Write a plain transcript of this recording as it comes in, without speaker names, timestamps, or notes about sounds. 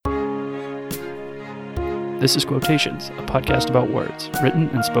This is Quotations, a podcast about words, written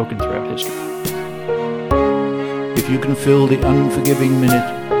and spoken throughout history. If you can fill the unforgiving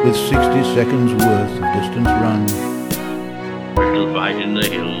minute with 60 seconds worth of distance run, we shall fight in the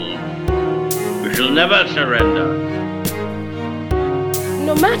hills. We shall never surrender.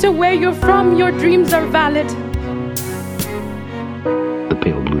 No matter where you're from, your dreams are valid. The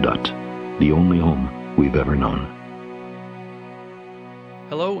Pale Blue Dot, the only home we've ever known.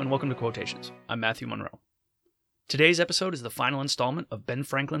 Hello and welcome to Quotations. I'm Matthew Monroe. Today's episode is the final installment of Ben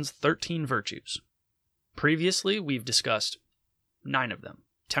Franklin's 13 Virtues. Previously, we've discussed 9 of them: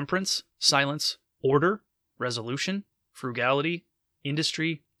 temperance, silence, order, resolution, frugality,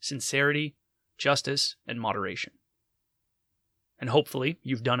 industry, sincerity, justice, and moderation. And hopefully,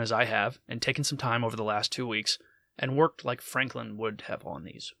 you've done as I have and taken some time over the last 2 weeks and worked like Franklin would have on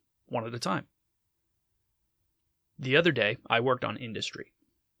these, one at a time. The other day, I worked on industry.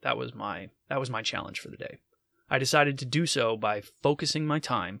 That was my challenge for the day. I decided to do so by focusing my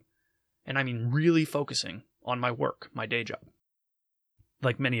time, and I mean really focusing, on my work, my day job.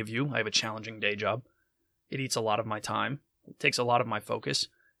 Like many of you, I have a challenging day job. It eats a lot of my time, it takes a lot of my focus,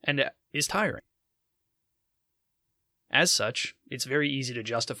 and it is tiring. As such, it's very easy to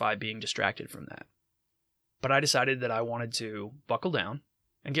justify being distracted from that. But I decided that I wanted to buckle down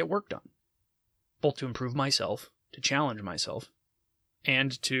and get work done, both to improve myself, to challenge myself,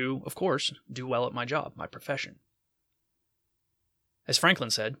 and to, of course, do well at my job, my profession. As Franklin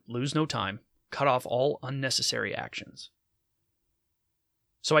said, lose no time, cut off all unnecessary actions.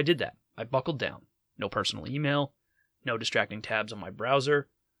 So I did that. I buckled down. No personal email, no distracting tabs on my browser,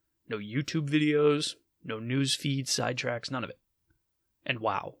 no YouTube videos, no news feeds, sidetracks, none of it. And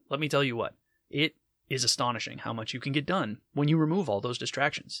wow, let me tell you what, it is astonishing how much you can get done when you remove all those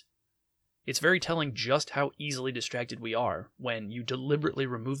distractions. It's very telling just how easily distracted we are when you deliberately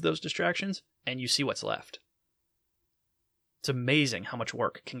remove those distractions and you see what's left. It's amazing how much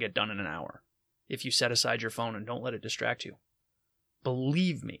work can get done in an hour if you set aside your phone and don't let it distract you.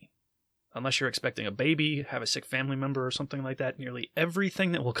 Believe me, unless you're expecting a baby, have a sick family member or something like that, nearly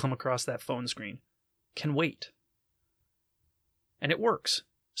everything that will come across that phone screen can wait. And it works.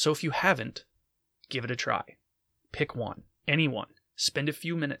 So if you haven't, give it a try. Pick one, any one. Spend a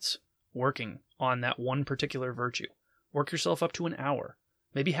few minutes working on that one particular virtue. Work yourself up to an hour,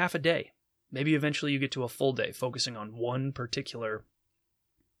 maybe half a day. Maybe eventually you get to a full day focusing on one particular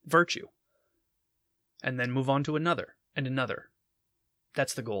virtue. And then move on to another and another.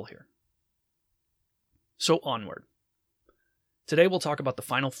 That's the goal here. So onward. Today we'll talk about the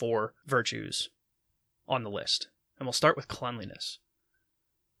final 4 virtues on the list. And we'll start with cleanliness.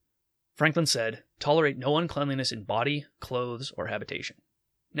 Franklin said, "Tolerate no uncleanliness in body, clothes, or habitation."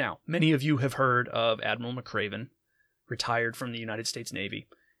 Now, many of you have heard of Admiral McRaven, retired from the United States Navy,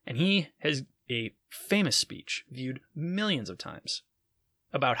 and he has a famous speech viewed millions of times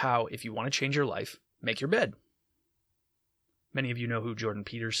about how if you want to change your life, make your bed. Many of you know who Jordan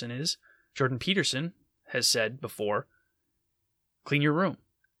Peterson is. Jordan Peterson has said before, clean your room.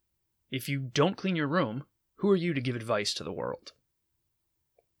 If you don't clean your room, who are you to give advice to the world?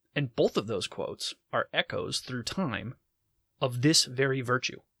 And both of those quotes are echoes through time of this very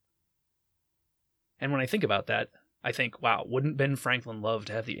virtue. And when I think about that, I think, wow, wouldn't Ben Franklin love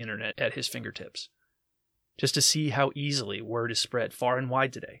to have the internet at his fingertips? Just to see how easily word is spread far and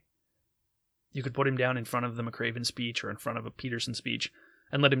wide today. You could put him down in front of the McRaven speech or in front of a Peterson speech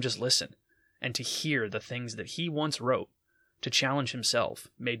and let him just listen, and to hear the things that he once wrote to challenge himself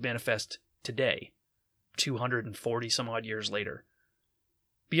made manifest today, 240 some odd years later.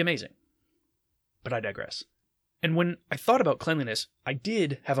 Be amazing. But I digress. And when I thought about cleanliness, I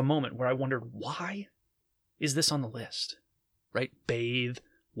did have a moment where I wondered, why is this on the list? Right? Bathe,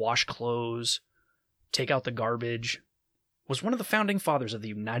 wash clothes, take out the garbage. Was one of the founding fathers of the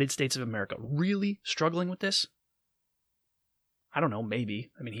United States of America really struggling with this? I don't know,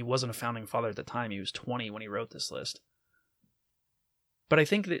 maybe. I mean, he wasn't a founding father at the time. He was 20 when he wrote this list. But I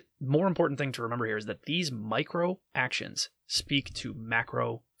think that the more important thing to remember here is that these micro actions speak to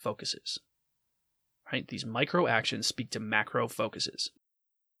macro focuses. Right? These micro actions speak to macro focuses.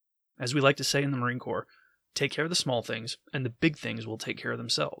 As we like to say in the Marine Corps, take care of the small things, and the big things will take care of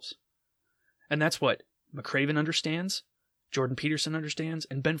themselves. And that's what McRaven understands, Jordan Peterson understands,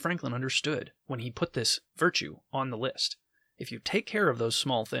 and Ben Franklin understood when he put this virtue on the list. If you take care of those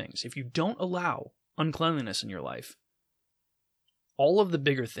small things, if you don't allow uncleanliness in your life, all of the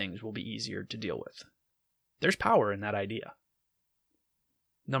bigger things will be easier to deal with. There's power in that idea.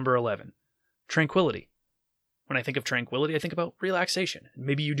 Number 11. Tranquility. When I think of tranquility, I think about relaxation.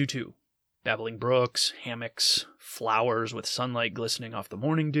 Maybe you do too. Babbling brooks, hammocks, flowers with sunlight glistening off the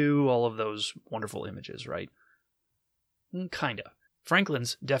morning dew, all of those wonderful images, right? Kinda.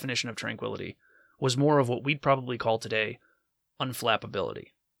 Franklin's definition of tranquility was more of what we'd probably call today unflappability,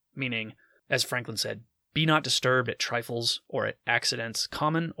 meaning, as Franklin said, be not disturbed at trifles or at accidents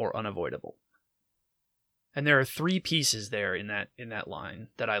common or unavoidable. And there are 3 pieces there in that line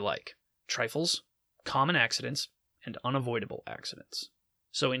that I like: trifles, common accidents, and unavoidable accidents.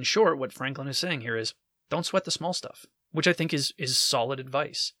 So in short, what Franklin is saying here is, don't sweat the small stuff, which I think is solid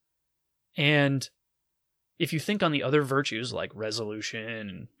advice. And if you think on the other virtues like resolution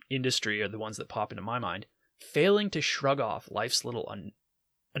and industry are the ones that pop into my mind, failing to shrug off life's little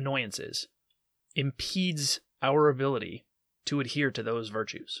annoyances impedes our ability to adhere to those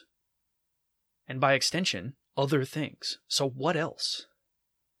virtues. And by extension, other things. So what else?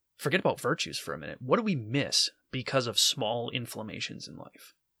 Forget about virtues for a minute. What do we miss because of small inflammations in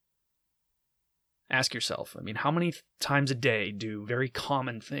life? Ask yourself, how many times a day do very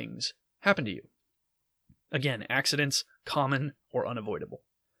common things happen to you? Again, accidents, common or unavoidable.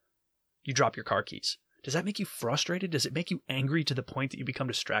 You drop your car keys. Does that make you frustrated? Does it make you angry to the point that you become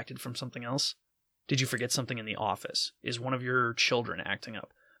distracted from something else? Did you forget something in the office? Is one of your children acting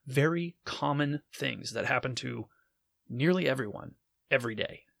up? Very common things that happen to nearly everyone every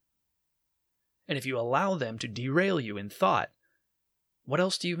day. And if you allow them to derail you in thought, what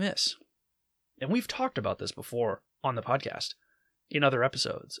else do you miss? And we've talked about this before on the podcast in other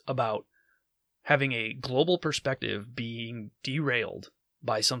episodes about having a global perspective being derailed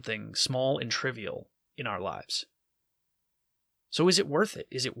by something small and trivial in our lives. So is it worth it?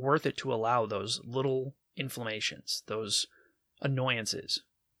 Is it worth it to allow those little inflammations, those annoyances,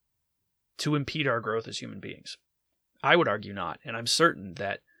 to impede our growth as human beings? I would argue not, and I'm certain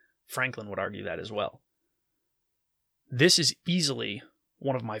that Franklin would argue that as well. This is easily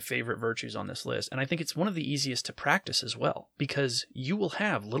one of my favorite virtues on this list, and I think it's one of the easiest to practice as well, because you will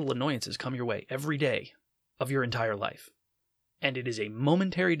have little annoyances come your way every day of your entire life. And it is a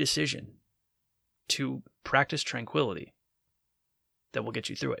momentary decision to practice tranquility that will get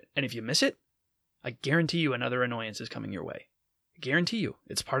you through it. And if you miss it, I guarantee you another annoyance is coming your way. I guarantee you.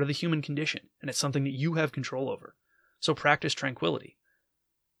 It's part of the human condition, and it's something that you have control over. So practice tranquility.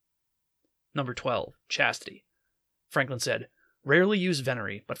 Number 12, chastity. Franklin said, rarely use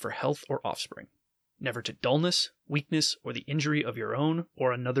venery but for health or offspring. Never to dullness, weakness, or the injury of your own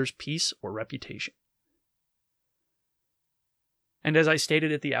or another's peace or reputation. And as I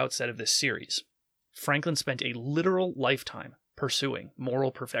stated at the outset of this series, Franklin spent a literal lifetime pursuing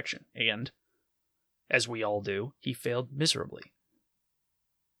moral perfection, and, as we all do, he failed miserably.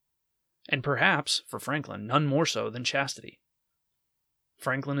 And perhaps, for Franklin, none more so than chastity.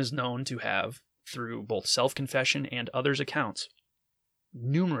 Franklin is known to have, through both self-confession and others' accounts,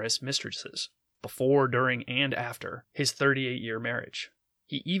 numerous mistresses before, during, and after his 38-year marriage.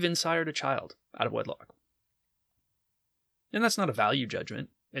 He even sired a child out of wedlock. And that's not a value judgment,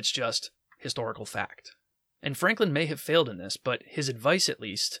 it's just historical fact. And Franklin may have failed in this, but his advice, at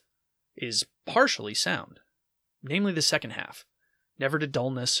least, is partially sound. Namely the second half. Never to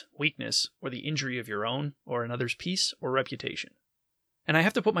dullness, weakness, or the injury of your own or another's peace or reputation. And I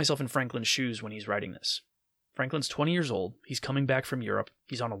have to put myself in Franklin's shoes when he's writing this. Franklin's 20 years old, he's coming back from Europe,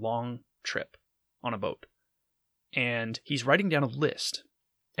 he's on a long trip, on a boat. And he's writing down a list.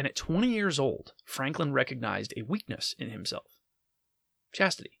 And at 20 years old, Franklin recognized a weakness in himself.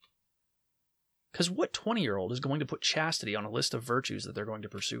 Chastity. Because what 20-year-old is going to put chastity on a list of virtues that they're going to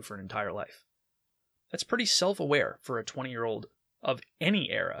pursue for an entire life? That's pretty self-aware for a 20-year-old of any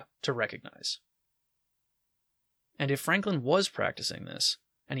era to recognize. And if Franklin was practicing this,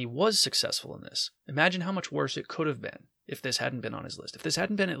 and he was successful in this, imagine how much worse it could have been if this hadn't been on his list. If this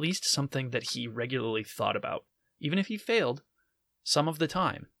hadn't been at least something that he regularly thought about. Even if he failed some of the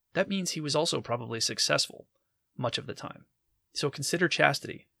time, that means he was also probably successful much of the time. So consider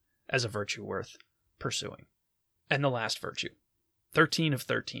chastity as a virtue worth pursuing. And the last virtue, 13 of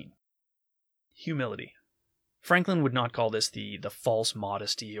 13, humility. Franklin would not call this the false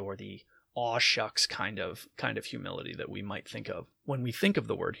modesty or the aw shucks kind of humility that we might think of when we think of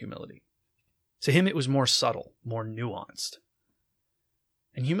the word humility. To him, it was more subtle, more nuanced.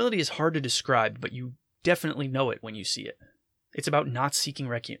 And humility is hard to describe, but you definitely know it when you see it. It's about not seeking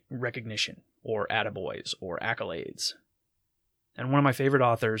recognition or attaboys or accolades. And one of my favorite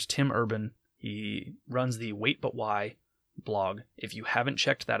authors, Tim Urban, he runs the Wait But Why blog. If you haven't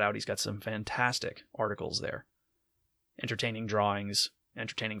checked that out, he's got some fantastic articles there. Entertaining drawings,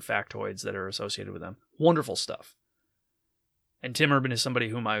 entertaining factoids that are associated with them. Wonderful stuff. And Tim Urban is somebody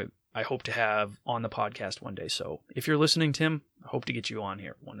whom I hope to have on the podcast one day. So if you're listening, Tim, I hope to get you on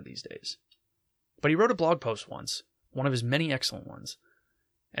here one of these days. But he wrote a blog post once, one of his many excellent ones,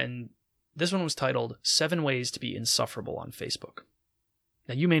 and this one was titled 7 Ways to be Insufferable on Facebook.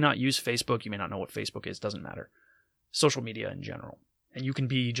 Now, you may not use Facebook, you may not know what Facebook is, doesn't matter. Social media in general. And you can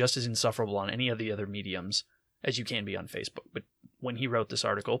be just as insufferable on any of the other mediums as you can be on Facebook. But when he wrote this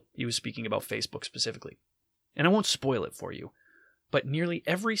article, he was speaking about Facebook specifically. And I won't spoil it for you, but nearly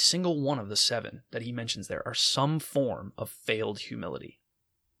every single one of the 7 that he mentions there are some form of failed humility.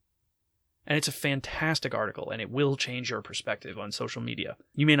 And it's a fantastic article, and it will change your perspective on social media.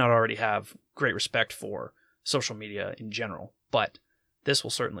 You may not already have great respect for social media in general, but this will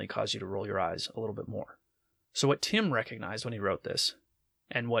certainly cause you to roll your eyes a little bit more. So what Tim recognized when he wrote this,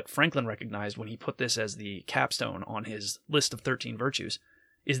 and what Franklin recognized when he put this as the capstone on his list of 13 virtues,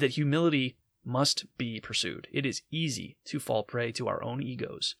 is that humility must be pursued. It is easy to fall prey to our own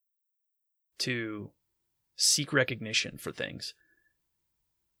egos, to seek recognition for things.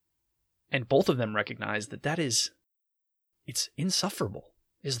 And both of them recognize that it's insufferable,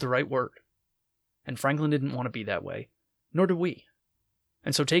 is the right word. And Franklin didn't want to be that way, nor do we.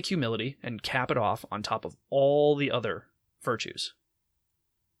 And so take humility and cap it off on top of all the other virtues.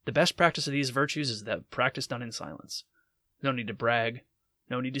 The best practice of these virtues is that practice done in silence. No need to brag,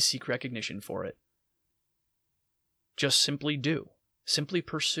 no need to seek recognition for it. Just simply do, simply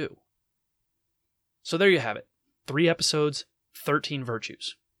pursue. So there you have it. 3 episodes, 13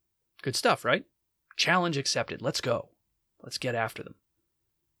 virtues. Good stuff, right? Challenge accepted. Let's go. Let's get after them.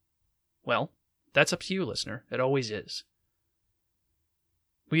 Well, that's up to you, listener. It always is.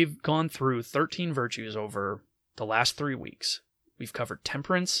 We've gone through 13 virtues over the last 3 weeks. We've covered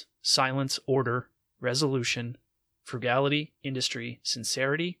temperance, silence, order, resolution, frugality, industry,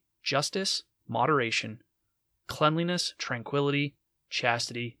 sincerity, justice, moderation, cleanliness, tranquility,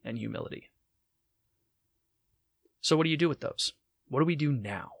 chastity, and humility. So what do you do with those? What do we do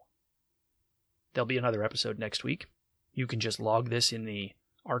now? There'll be another episode next week. You can just log this in the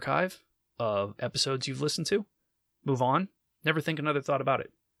archive of episodes you've listened to. Move on. Never think another thought about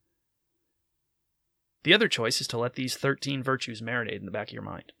it. The other choice is to let these 13 virtues marinate in the back of your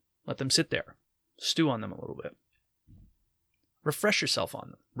mind. Let them sit there. Stew on them a little bit. Refresh yourself on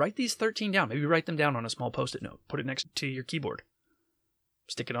them. Write these 13 down. Maybe write them down on a small post-it note. Put it next to your keyboard.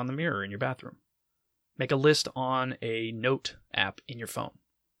 Stick it on the mirror in your bathroom. Make a list on a note app in your phone.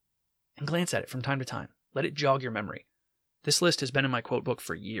 And glance at it from time to time. Let it jog your memory. This list has been in my quote book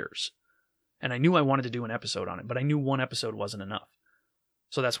for years. And I knew I wanted to do an episode on it, but I knew one episode wasn't enough.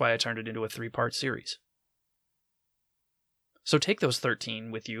 So that's why I turned it into a 3-part series. So take those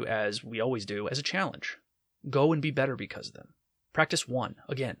 13 with you, as we always do, as a challenge. Go and be better because of them. Practice 1.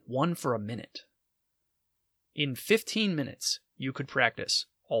 Again, 1 for a minute. In 15 minutes, you could practice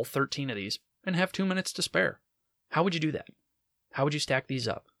all 13 of these and have 2 minutes to spare. How would you do that? How would you stack these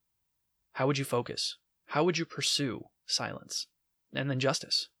up? How would you focus? How would you pursue silence? And then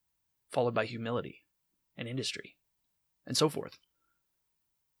justice, followed by humility and industry, and so forth.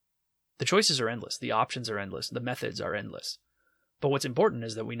 The choices are endless. The options are endless. The methods are endless. But what's important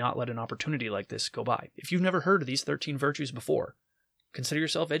is that we not let an opportunity like this go by. If you've never heard of these 13 virtues before, consider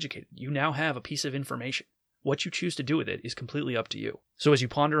yourself educated. You now have a piece of information. What you choose to do with it is completely up to you. So as you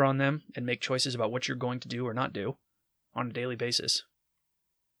ponder on them and make choices about what you're going to do or not do on a daily basis,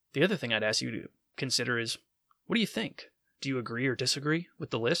 the other thing I'd ask you to consider is, what do you think? Do you agree or disagree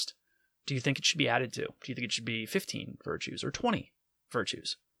with the list? Do you think it should be added to? Do you think it should be 15 virtues or 20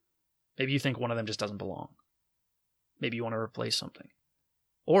 virtues? Maybe you think one of them just doesn't belong. Maybe you want to replace something.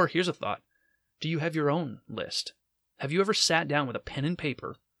 Or here's a thought. Do you have your own list? Have you ever sat down with a pen and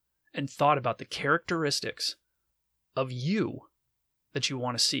paper and thought about the characteristics of you that you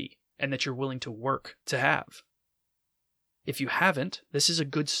want to see and that you're willing to work to have? If you haven't, this is a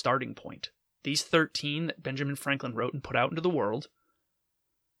good starting point. These 13 that Benjamin Franklin wrote and put out into the world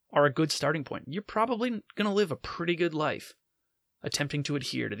are a good starting point. You're probably going to live a pretty good life attempting to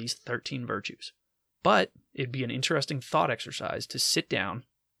adhere to these 13 virtues. But it'd be an interesting thought exercise to sit down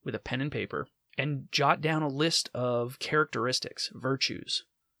with a pen and paper and jot down a list of characteristics, virtues,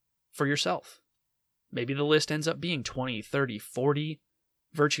 for yourself. Maybe the list ends up being 20, 30, 40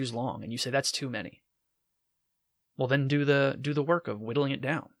 virtues long, and you say that's too many. Well, then do the work of whittling it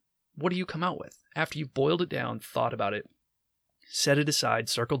down. What do you come out with? After you've boiled it down, thought about it, set it aside,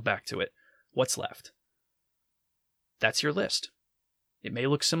 circled back to it, what's left? That's your list. It may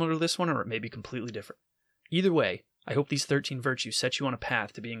look similar to this one, or it may be completely different. Either way, I hope these 13 virtues set you on a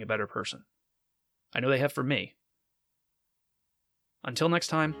path to being a better person. I know they have for me. Until next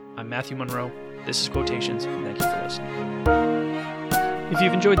time, I'm Matthew Monroe. This is Quotations, and thank you for listening. If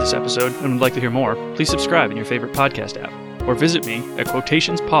you've enjoyed this episode and would like to hear more, please subscribe in your favorite podcast app, or visit me at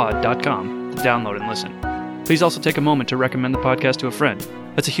quotationspod.com to download and listen. Please also take a moment to recommend the podcast to a friend.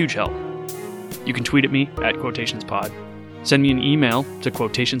 That's a huge help. You can tweet at me at quotationspod. Send me an email to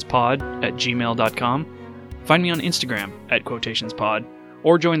quotationspod@gmail.com. Find me on Instagram at quotationspod,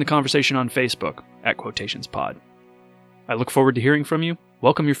 or join the conversation on Facebook at quotationspod. I look forward to hearing from you,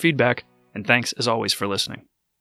 welcome your feedback, and thanks as always for listening.